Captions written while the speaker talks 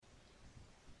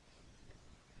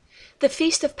The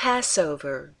Feast of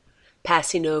Passover,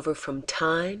 Passing Over from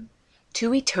Time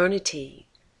to Eternity,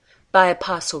 by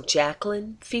Apostle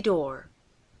Jacqueline Fedor.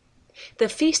 The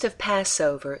Feast of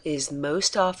Passover is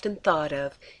most often thought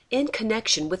of in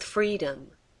connection with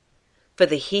freedom. For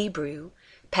the Hebrew,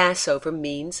 Passover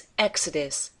means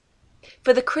Exodus.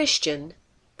 For the Christian,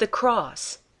 the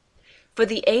cross. For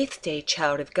the eighth-day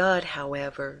child of God,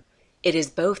 however, it is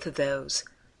both of those,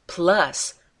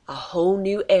 plus a whole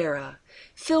new era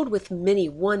filled with many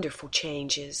wonderful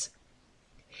changes.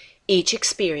 Each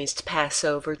experienced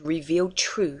Passover revealed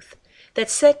truth that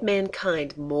set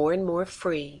mankind more and more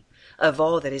free of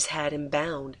all that has had him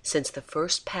bound since the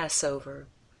first Passover.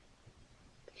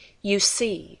 You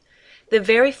see, the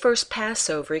very first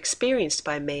Passover experienced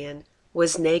by man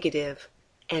was negative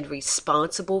and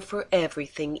responsible for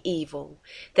everything evil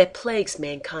that plagues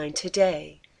mankind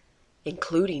today,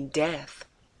 including death.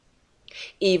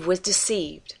 Eve was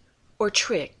deceived or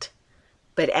tricked,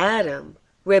 but Adam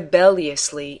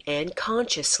rebelliously and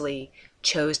consciously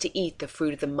chose to eat the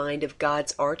fruit of the mind of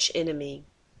God's arch-enemy.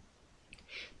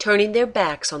 Turning their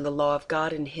backs on the law of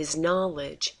God and his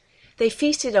knowledge, they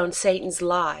feasted on Satan's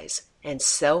lies and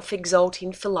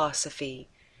self-exalting philosophy,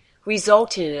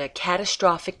 resulting in a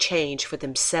catastrophic change for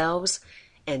themselves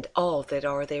and all that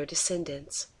are their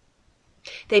descendants.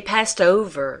 They passed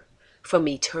over from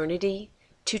eternity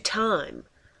to time,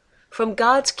 from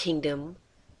God's kingdom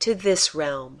to this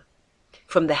realm,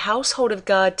 from the household of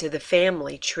God to the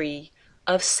family tree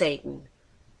of Satan,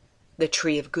 the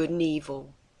tree of good and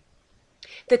evil.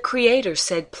 The Creator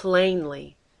said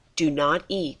plainly, "Do not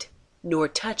eat nor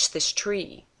touch this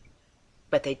tree."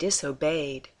 But they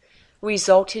disobeyed,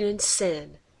 resulting in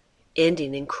sin,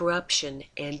 ending in corruption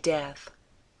and death.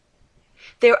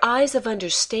 Their eyes of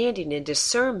understanding and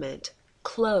discernment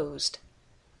closed.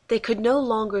 They could no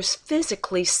longer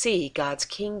physically see God's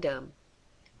kingdom.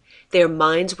 Their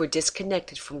minds were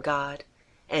disconnected from God,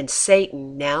 and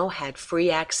Satan now had free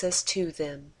access to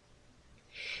them.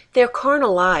 Their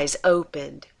carnal eyes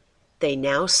opened. They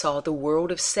now saw the world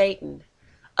of Satan,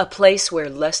 a place where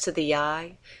lust of the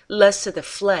eye, lust of the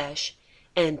flesh,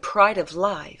 and pride of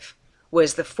life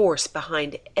was the force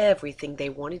behind everything they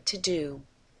wanted to do.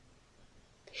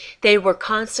 They were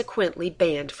consequently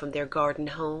banned from their garden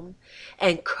home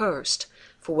and cursed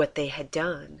for what they had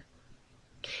done.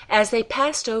 As they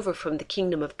passed over from the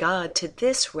kingdom of God to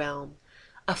this realm,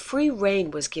 a free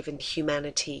rein was given to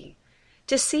humanity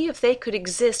to see if they could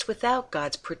exist without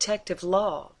God's protective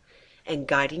law and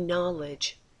guiding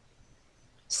knowledge.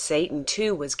 Satan,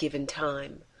 too, was given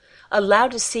time,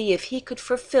 allowed to see if he could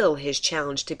fulfill his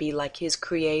challenge to be like his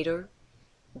Creator,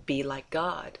 be like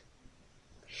God.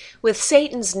 With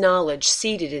Satan's knowledge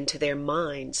seeded into their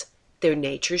minds, their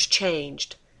natures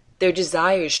changed, their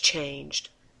desires changed.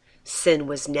 Sin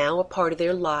was now a part of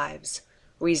their lives,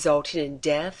 resulting in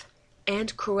death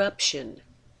and corruption.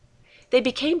 They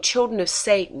became children of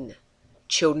Satan,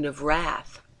 children of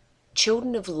wrath,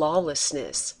 children of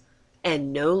lawlessness,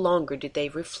 and no longer did they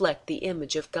reflect the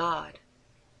image of God.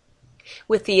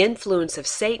 With the influence of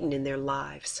Satan in their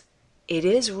lives, it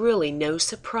is really no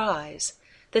surprise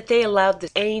that they allowed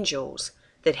the angels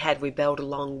that had rebelled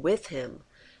along with him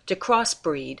to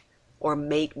crossbreed or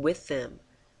mate with them,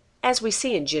 as we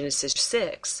see in Genesis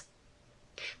 6,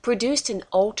 produced an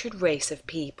altered race of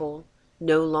people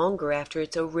no longer after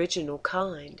its original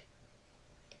kind.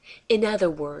 In other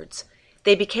words,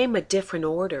 they became a different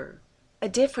order, a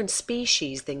different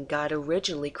species than God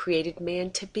originally created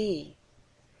man to be.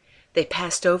 They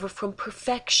passed over from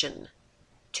perfection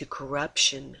to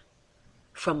corruption,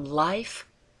 from life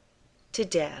to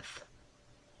death.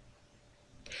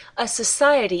 A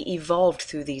society evolved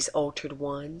through these altered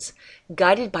ones,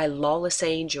 guided by lawless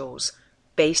angels,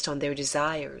 based on their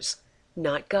desires,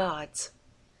 not God's.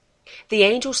 The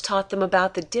angels taught them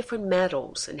about the different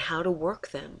metals and how to work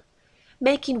them,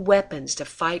 making weapons to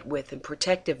fight with and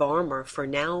protective armor, for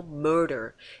now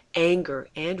murder, anger,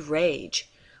 and rage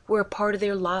were a part of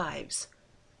their lives.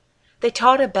 They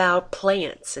taught about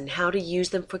plants and how to use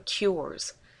them for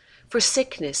cures, for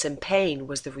sickness and pain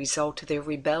was the result of their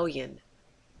rebellion.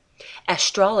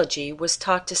 Astrology was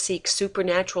taught to seek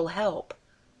supernatural help,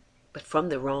 but from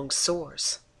the wrong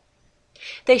source.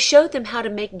 They showed them how to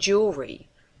make jewelry,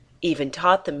 even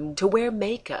taught them to wear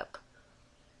makeup.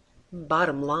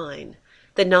 Bottom line,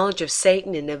 the knowledge of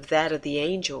Satan and of that of the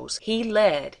angels he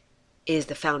led is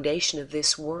the foundation of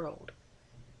this world.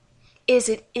 Is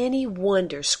it any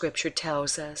wonder Scripture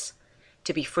tells us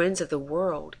to be friends of the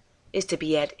world is to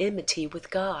be at enmity with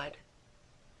God?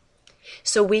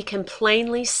 So we can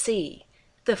plainly see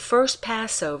the first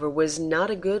Passover was not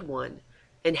a good one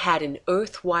and had an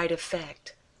earth-wide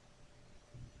effect.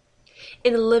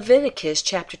 In Leviticus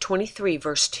chapter 23,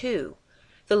 verse 2,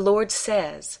 the Lord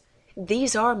says,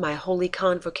 "These are my holy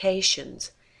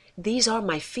convocations. These are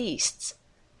my feasts."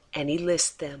 And he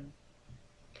lists them.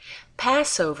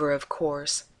 Passover, of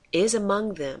course, is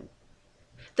among them.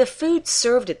 The food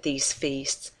served at these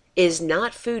feasts is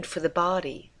not food for the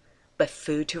body, but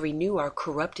food to renew our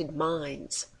corrupted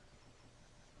minds.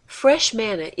 Fresh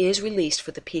manna is released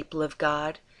for the people of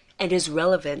God and is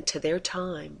relevant to their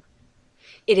time.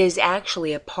 It is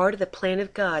actually a part of the plan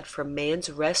of God for man's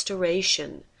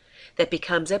restoration that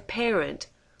becomes apparent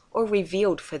or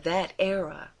revealed for that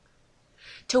era.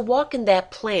 To walk in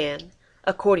that plan,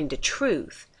 according to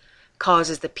truth,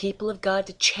 causes the people of God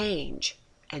to change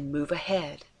and move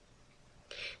ahead.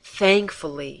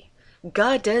 Thankfully,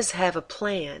 God does have a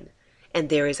plan, and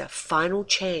there is a final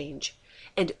change,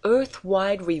 an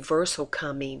earth-wide reversal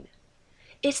coming.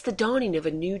 It's the dawning of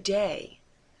a new day.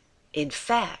 In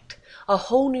fact, a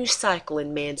whole new cycle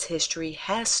in man's history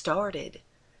has started.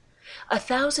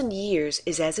 1,000 years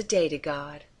is as a day to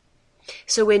God.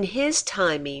 So in His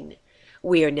timing,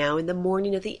 we are now in the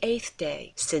morning of the 8th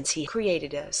day since He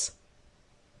created us.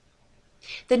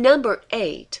 The number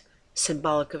 8,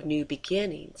 symbolic of new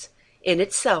beginnings, in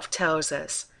itself tells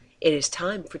us it is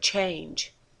time for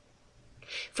change.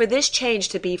 For this change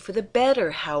to be for the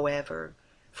better, however,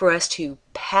 for us to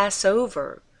pass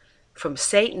over from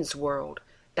Satan's world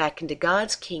back into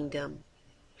God's kingdom,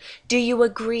 do you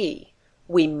agree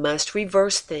we must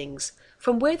reverse things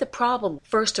from where the problem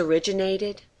first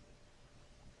originated?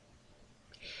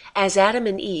 As Adam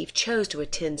and Eve chose to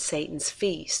attend Satan's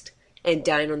feast and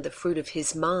dine on the fruit of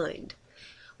his mind,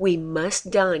 we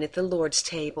must dine at the Lord's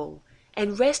table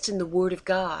and rest in the Word of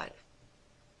God.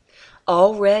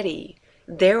 Already,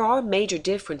 there are major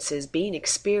differences being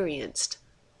experienced.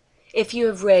 If you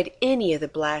have read any of the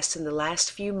blasts in the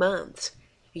last few months,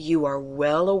 you are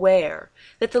well aware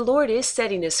that the Lord is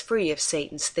setting us free of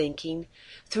Satan's thinking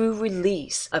through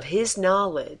release of His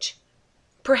knowledge,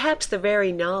 perhaps the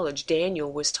very knowledge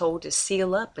Daniel was told to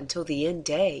seal up until the end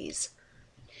days.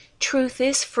 Truth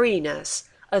is freeing us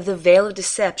of the veil of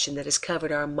deception that has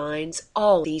covered our minds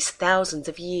all these thousands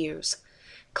of years,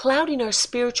 clouding our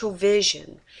spiritual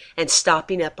vision and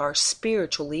stopping up our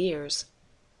spiritual ears.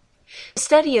 The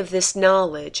study of this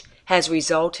knowledge has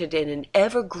resulted in an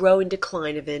ever-growing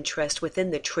decline of interest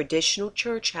within the traditional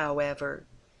church, however.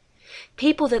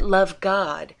 People that love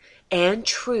God and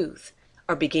truth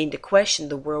are beginning to question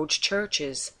the world's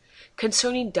churches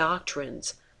concerning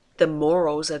doctrines, the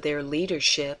morals of their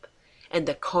leadership, and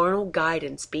the carnal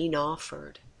guidance being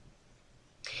offered.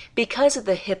 Because of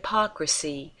the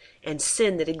hypocrisy and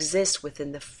sin that exists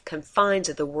within the confines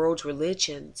of the world's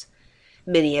religions,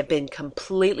 many have been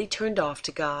completely turned off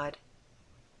to God.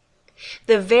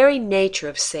 The very nature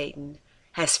of Satan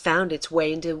has found its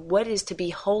way into what is to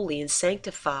be holy and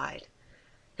sanctified,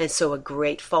 and so a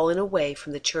great falling away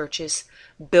from the churches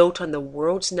built on the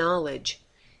world's knowledge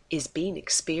is being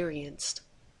experienced.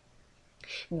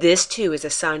 This too is a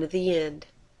sign of the end.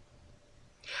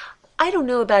 I don't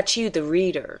know about you, the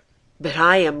reader, but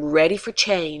I am ready for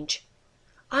change.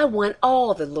 I want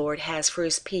all the Lord has for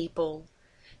His people.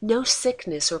 No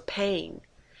sickness or pain,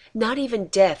 not even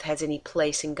death has any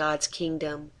place in God's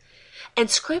kingdom. And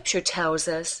Scripture tells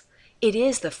us it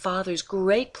is the Father's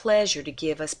great pleasure to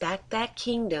give us back that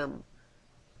kingdom.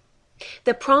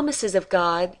 The promises of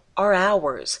God are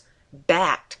ours,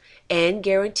 backed and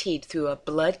guaranteed through a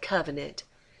blood covenant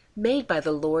made by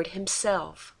the Lord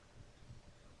Himself.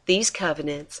 These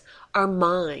covenants are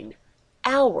mine,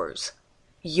 ours,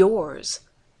 yours,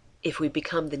 if we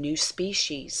become the new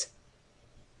species.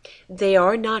 They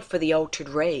are not for the altered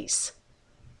race.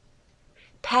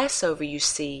 Passover, you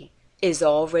see, is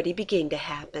already beginning to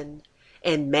happen,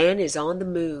 and man is on the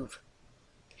move.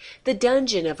 The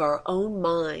dungeon of our own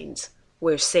minds,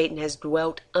 where Satan has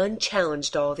dwelt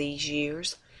unchallenged all these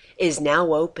years, is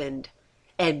now opened,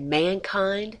 and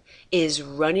mankind is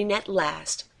running at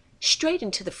last straight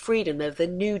into the freedom of the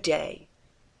new day,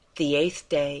 the 8th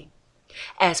day,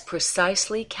 as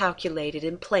precisely calculated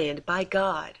and planned by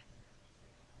God.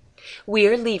 We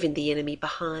are leaving the enemy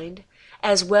behind,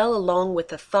 as well along with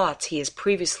the thoughts he has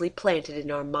previously planted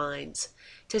in our minds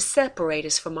to separate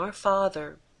us from our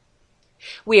Father.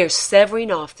 We are severing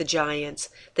off the giants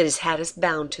that has had us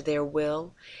bound to their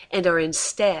will, and are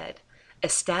instead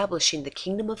establishing the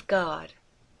kingdom of God.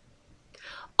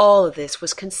 All of this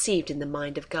was conceived in the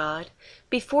mind of God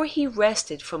before He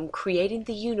rested from creating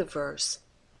the universe.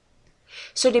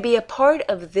 So to be a part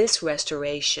of this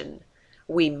restoration,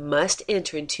 we must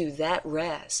enter into that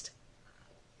rest.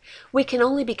 We can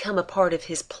only become a part of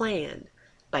His plan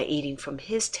by eating from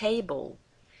His table,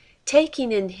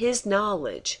 taking in His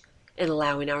knowledge and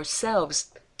allowing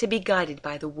ourselves to be guided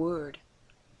by the Word.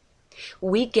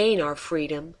 We gain our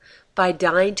freedom by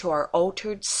dying to our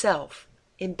altered self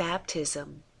in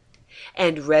baptism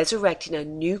and resurrecting a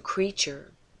new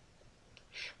creature.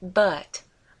 But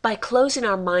by closing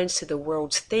our minds to the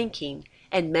world's thinking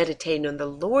and meditating on the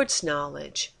Lord's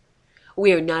knowledge,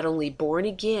 we are not only born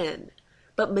again,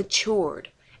 but matured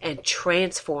and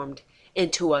transformed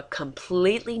into a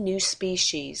completely new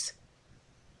species.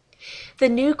 The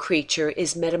new creature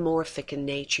is metamorphic in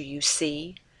nature, you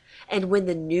see, and when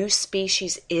the new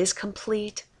species is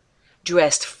complete,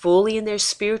 dressed fully in their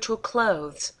spiritual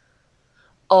clothes,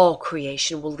 all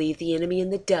creation will leave the enemy in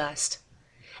the dust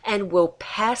and will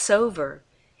pass over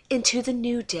into the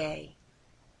new day.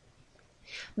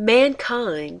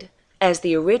 Mankind, as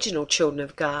the original children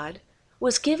of God,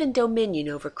 was given dominion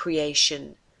over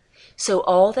creation, so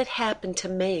all that happened to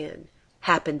man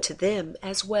happened to them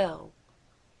as well.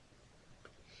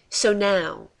 So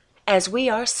now, as we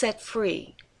are set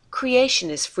free, creation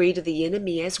is free to the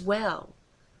enemy as well.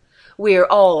 We are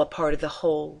all a part of the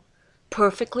whole,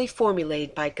 perfectly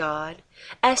formulated by God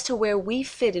as to where we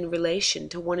fit in relation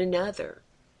to one another.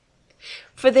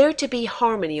 For there to be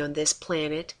harmony on this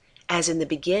planet, as in the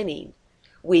beginning,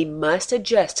 we must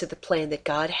adjust to the plan that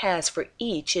God has for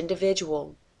each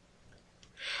individual.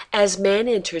 As man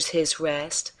enters his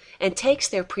rest and takes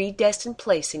their predestined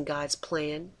place in God's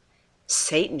plan,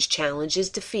 Satan's challenge is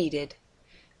defeated.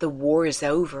 The war is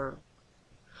over.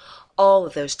 All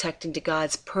of those tucked into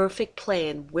God's perfect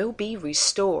plan will be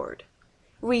restored,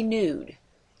 renewed,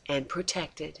 and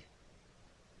protected.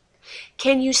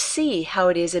 Can you see how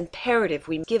it is imperative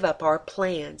we give up our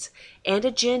plans and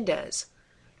agendas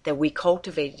that we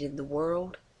cultivated in the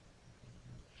world?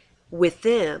 With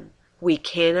them, we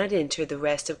cannot enter the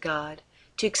rest of God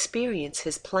to experience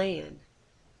His plan.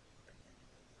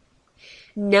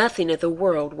 Nothing of the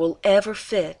world will ever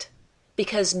fit,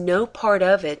 because no part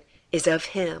of it is of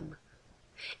Him.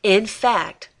 In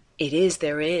fact, it is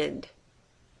their end.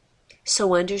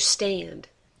 So understand,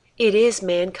 it is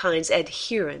mankind's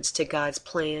adherence to God's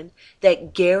plan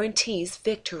that guarantees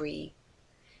victory.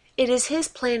 It is His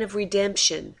plan of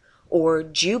redemption, or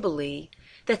jubilee,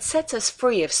 that sets us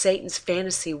free of Satan's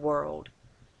fantasy world.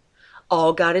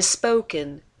 All God has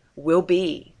spoken will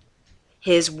be.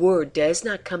 His word does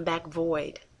not come back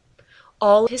void.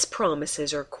 All His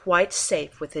promises are quite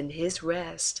safe within His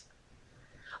rest.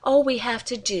 All we have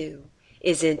to do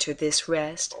is enter this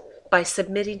rest by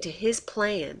submitting to His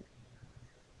plan.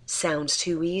 Sounds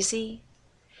too easy?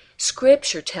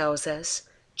 Scripture tells us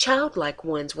childlike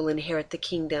ones will inherit the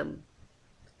kingdom.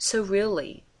 So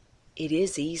really, it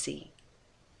is easy.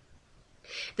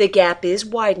 The gap is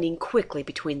widening quickly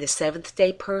between the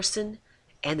seventh-day person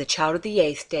and the child of the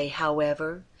eighth day,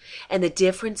 however, and the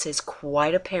difference is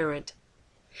quite apparent.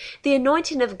 The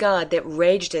anointing of God that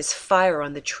raged as fire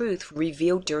on the truth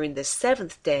revealed during the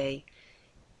seventh day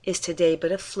is today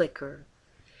but a flicker,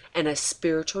 and a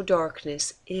spiritual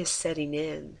darkness is setting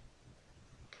in.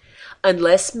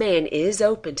 Unless man is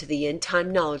open to the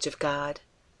end-time knowledge of God,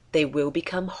 they will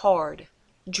become hard,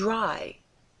 dry,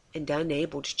 and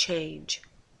unable to change.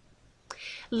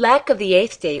 Lack of the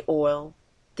eighth-day oil,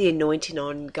 the anointing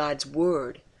on God's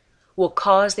Word, will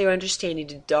cause their understanding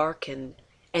to darken,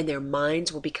 and their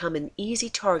minds will become an easy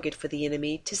target for the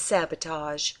enemy to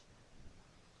sabotage.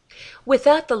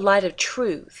 Without the light of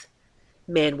truth,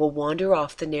 man will wander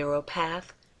off the narrow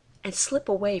path and slip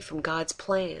away from God's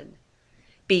plan,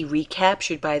 be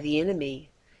recaptured by the enemy,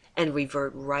 and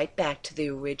revert right back to the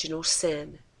original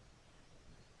sin.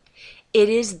 It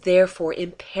is therefore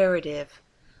imperative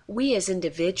we as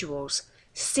individuals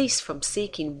cease from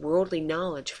seeking worldly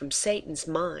knowledge from Satan's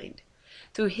mind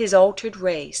through his altered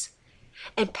race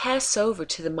and pass over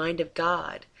to the mind of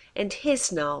God and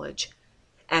His knowledge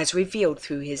as revealed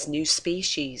through His new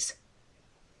species.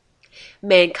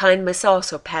 Mankind must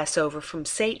also pass over from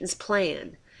Satan's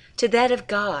plan to that of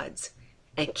God's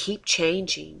and keep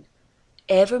changing,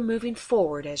 ever moving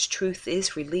forward as truth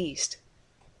is released.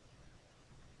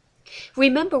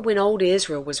 Remember when old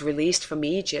Israel was released from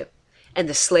Egypt and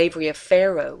the slavery of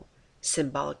Pharaoh,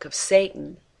 symbolic of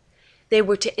Satan, they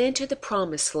were to enter the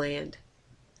promised land,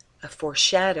 a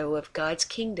foreshadow of God's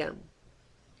kingdom,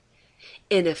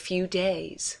 in a few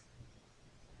days.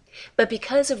 But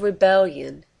because of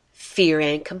rebellion, fear,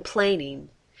 and complaining,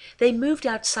 they moved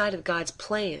outside of God's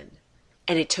plan,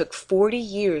 and it took 40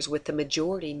 years with the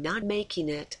majority not making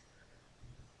it.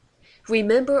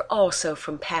 Remember also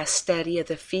from past study of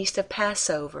the Feast of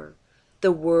Passover,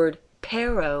 the word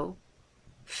Pharaoh,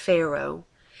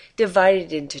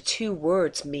 divided into two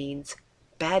words means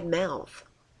bad mouth.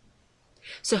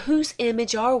 So whose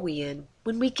image are we in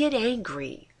when we get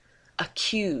angry,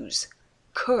 accuse,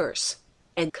 curse,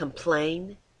 and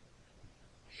complain?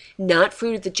 Not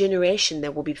fruit of the generation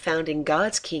that will be found in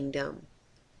God's kingdom.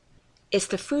 It's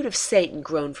the fruit of Satan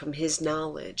grown from his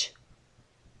knowledge.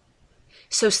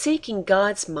 So seeking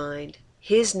God's mind,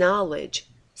 his knowledge,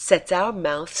 sets our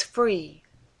mouths free.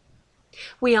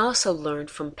 We also learned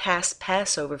from past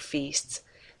Passover feasts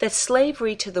that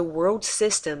slavery to the world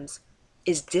systems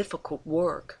is difficult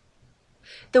work.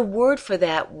 The word for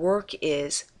that work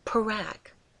is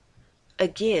parak.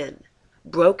 Again,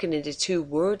 broken into two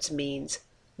words means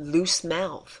loose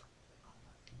mouth.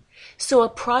 So a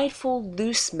prideful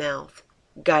loose mouth,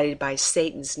 guided by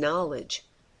Satan's knowledge,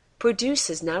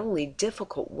 produces not only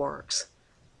difficult works,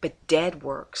 but dead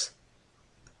works.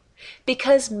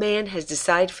 Because man has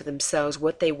decided for themselves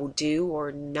what they will do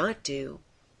or not do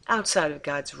outside of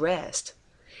God's rest,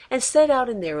 and set out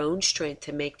in their own strength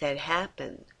to make that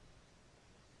happen.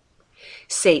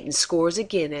 Satan scores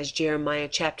again, as Jeremiah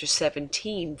chapter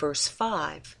 17 verse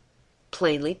 5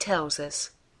 plainly tells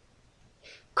us.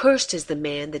 Cursed is the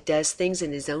man that does things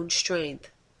in his own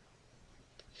strength.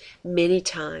 Many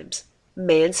times,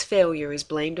 man's failure is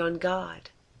blamed on God.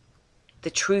 The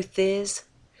truth is,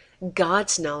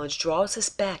 God's knowledge draws us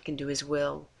back into his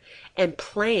will and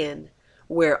plan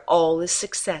where all is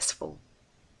successful.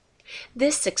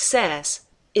 This success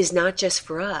is not just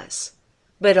for us,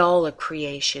 but all of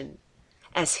creation,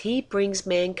 as he brings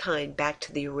mankind back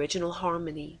to the original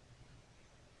harmony.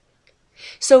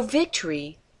 So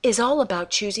victory is all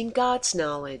about choosing God's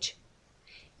knowledge.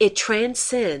 It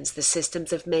transcends the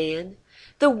systems of man,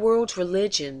 the world's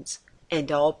religions,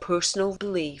 and all personal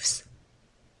beliefs.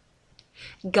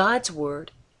 God's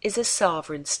word is a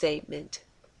sovereign statement,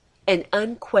 an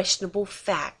unquestionable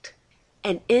fact,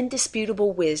 an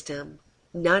indisputable wisdom,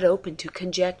 not open to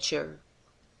conjecture.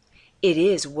 It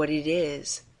is what it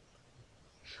is.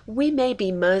 We may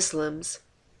be Muslims,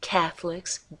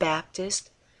 Catholics,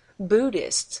 Baptists,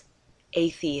 Buddhists,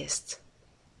 atheists,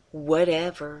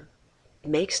 whatever. It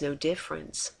makes no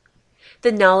difference.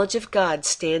 The knowledge of God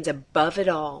stands above it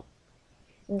all.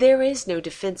 There is no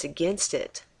defense against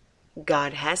it.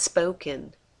 God has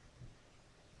spoken.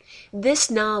 This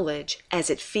knowledge, as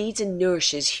it feeds and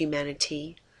nourishes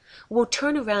humanity, will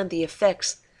turn around the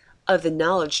effects of the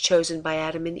knowledge chosen by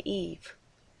Adam and Eve,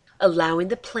 allowing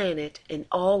the planet and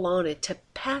all on it to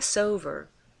pass over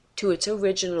to its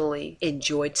originally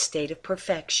enjoyed state of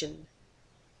perfection.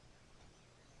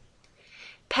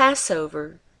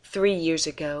 Passover, 3 years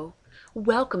ago,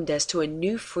 welcomed us to a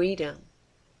new freedom.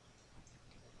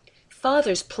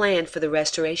 Father's plan for the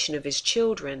restoration of his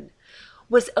children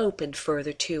was opened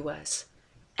further to us,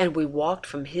 and we walked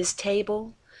from his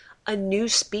table a new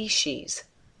species,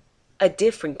 a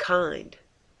different kind,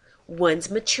 one's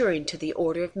maturing to the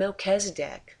order of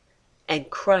Melchizedek and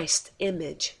Christ's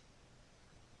image.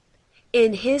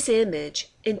 In his image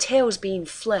entails being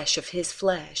flesh of his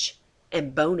flesh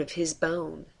and bone of his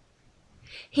bone.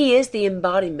 He is the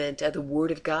embodiment of the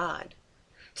Word of God,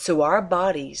 so our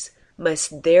bodies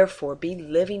must therefore be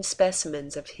living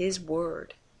specimens of his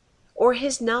Word, or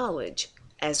his knowledge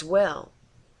as well.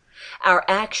 Our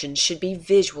actions should be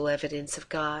visual evidence of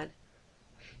God.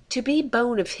 To be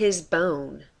bone of his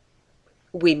bone,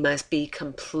 we must be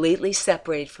completely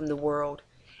separated from the world,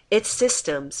 its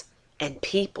systems, and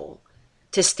people,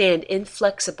 to stand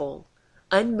inflexible,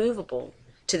 unmovable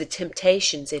to the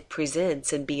temptations it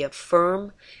presents and be a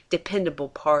firm, dependable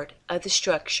part of the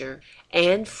structure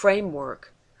and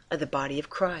framework of the body of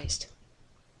Christ.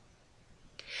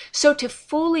 So to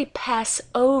fully pass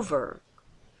over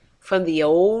from the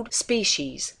old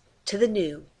species to the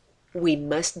new, we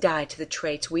must die to the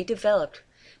traits we developed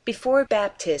before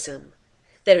baptism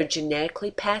that are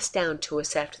genetically passed down to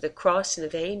us after the crossing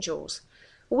of angels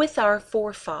with our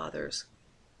forefathers.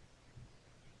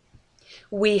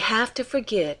 We have to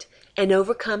forget and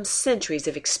overcome centuries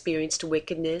of experienced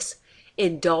wickedness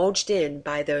indulged in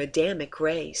by the Adamic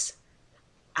race,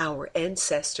 our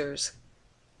ancestors.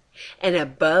 And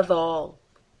above all,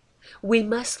 we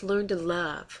must learn to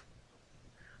love.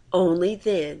 Only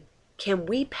then can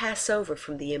we pass over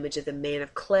from the image of the man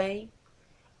of clay,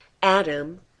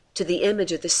 Adam, to the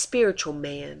image of the spiritual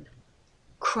man,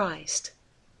 Christ.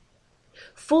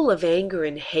 Full of anger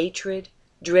and hatred,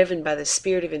 driven by the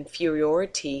spirit of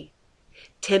inferiority,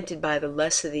 tempted by the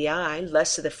lust of the eye,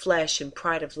 lust of the flesh, and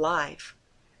pride of life,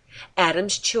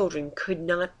 Adam's children could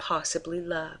not possibly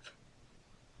love.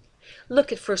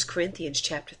 Look at 1 Corinthians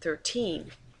chapter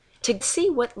 13 to see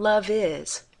what love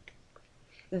is.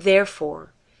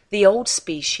 Therefore, the old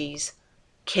species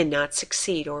cannot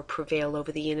succeed or prevail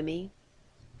over the enemy.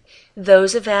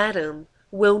 Those of Adam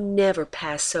will never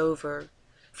pass over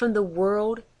from the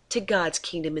world to God's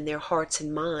kingdom in their hearts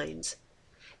and minds,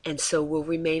 and so will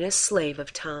remain a slave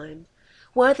of time,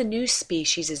 while the new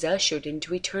species is ushered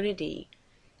into eternity,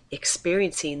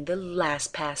 experiencing the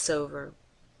last Passover.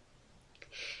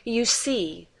 You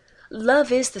see,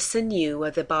 love is the sinew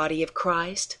of the body of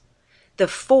Christ, the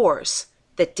force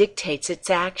that dictates its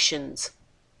actions.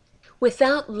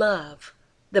 Without love,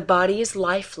 the body is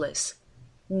lifeless,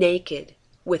 naked,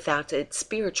 without its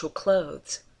spiritual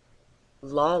clothes,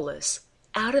 lawless,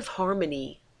 out of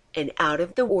harmony, and out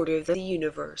of the order of the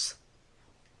universe.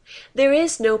 There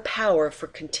is no power for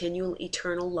continual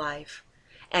eternal life,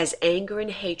 as anger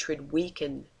and hatred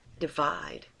weaken,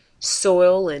 divide,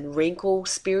 soil and wrinkle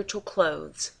spiritual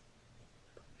clothes,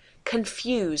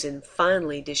 confuse and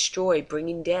finally destroy,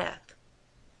 bringing death.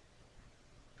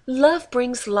 Love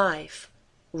brings life,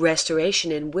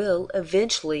 restoration, and will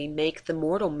eventually make the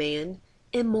mortal man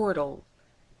immortal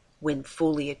when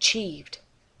fully achieved.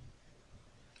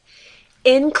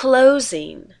 In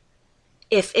closing,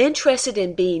 if interested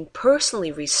in being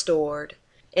personally restored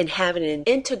and having an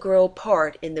integral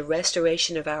part in the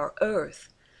restoration of our earth,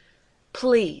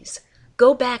 please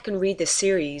go back and read the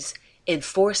series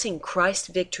Enforcing Christ's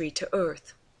Victory to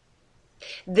Earth.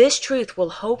 This truth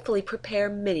will hopefully prepare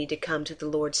many to come to the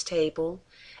Lord's table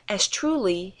as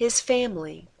truly His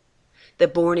family, the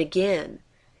born again,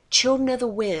 children of the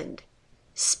wind,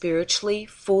 spiritually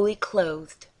fully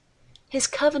clothed, His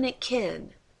covenant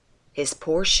kin, His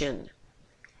portion,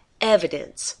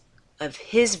 evidence of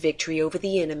His victory over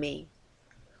the enemy,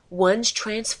 ones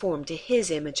transformed to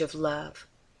His image of love,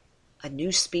 a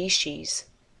new species.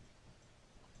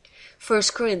 1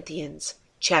 Corinthians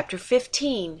chapter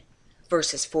 15,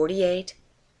 verses 48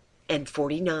 and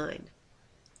 49,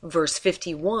 verse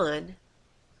 51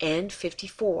 and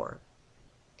 54.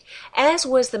 As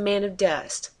was the man of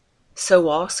dust, so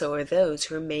also are those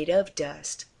who are made of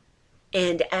dust.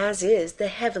 And as is the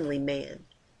heavenly man,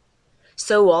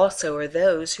 so also are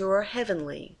those who are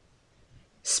heavenly,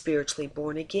 spiritually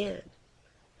born again.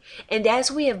 And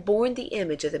as we have borne the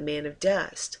image of the man of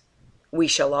dust, we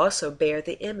shall also bear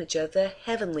the image of the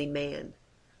heavenly man.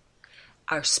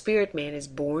 Our spirit man is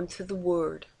born through the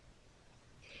Word.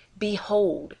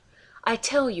 Behold, I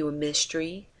tell you a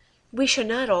mystery. We shall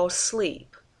not all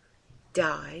sleep,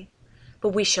 die, but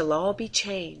we shall all be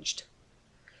changed.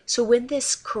 So when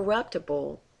this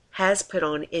corruptible has put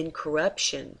on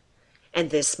incorruption, and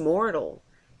this mortal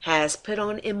has put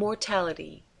on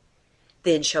immortality,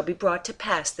 then shall be brought to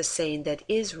pass the saying that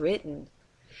is written,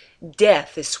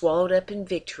 Death is swallowed up in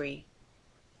victory.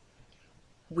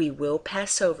 We will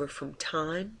pass over from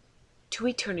time to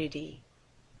eternity.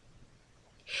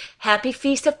 Happy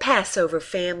Feast of Passover,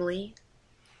 family!